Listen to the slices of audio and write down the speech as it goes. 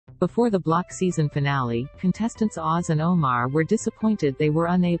Before the block season finale, contestants Oz and Omar were disappointed they were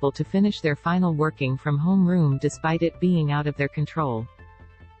unable to finish their final working from home room despite it being out of their control.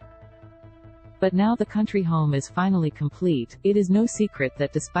 But now the country home is finally complete. It is no secret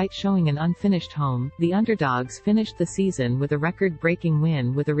that despite showing an unfinished home, the underdogs finished the season with a record-breaking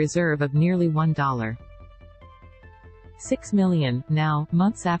win with a reserve of nearly $1.6 million. Now,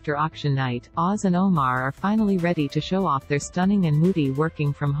 months after auction night, Oz and Omar are finally ready to show off their stunning and moody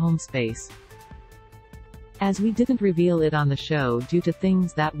working from home space. As we didn't reveal it on the show due to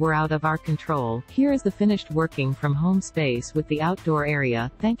things that were out of our control, here is the finished working from home space with the outdoor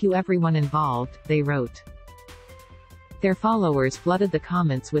area. Thank you everyone involved, they wrote. Their followers flooded the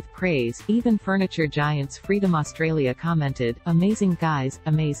comments with praise. Even furniture giants Freedom Australia commented, "Amazing guys,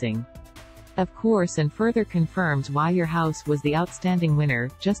 amazing. Of course, and further confirms why your house was the outstanding winner,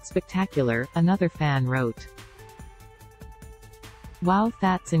 just spectacular," another fan wrote. "Wow,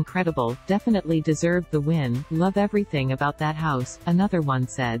 that's incredible, definitely deserved the win, love everything about that house," another one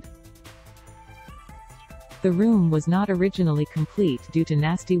said. The room was not originally complete due to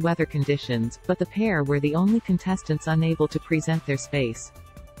nasty weather conditions, but the pair were the only contestants unable to present their space.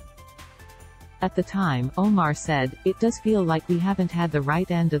 At the time, Omar said, "It does feel like we haven't had the right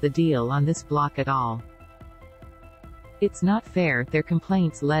end of the deal on this block at all. It's not fair." Their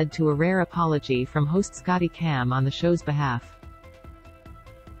complaints led to a rare apology from host Scotty Cam on the show's behalf.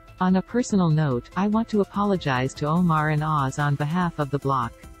 "On a personal note, I want to apologize to Omar and Oz on behalf of the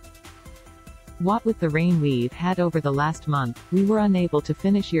block. What with the rain we've had over the last month, we were unable to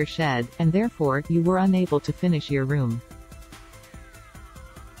finish your shed, and therefore, you were unable to finish your room.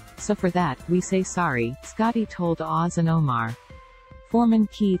 So for that, we say sorry," Scotty told Oz and Omar. Foreman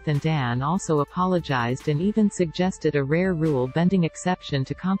Keith and Dan also apologized and even suggested a rare rule-bending exception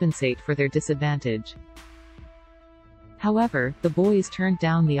to compensate for their disadvantage. However, the boys turned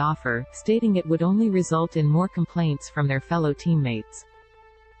down the offer, stating it would only result in more complaints from their fellow teammates.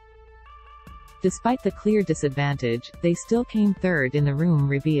 Despite the clear disadvantage, they still came third in the room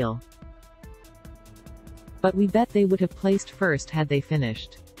reveal. But we bet they would have placed first had they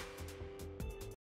finished.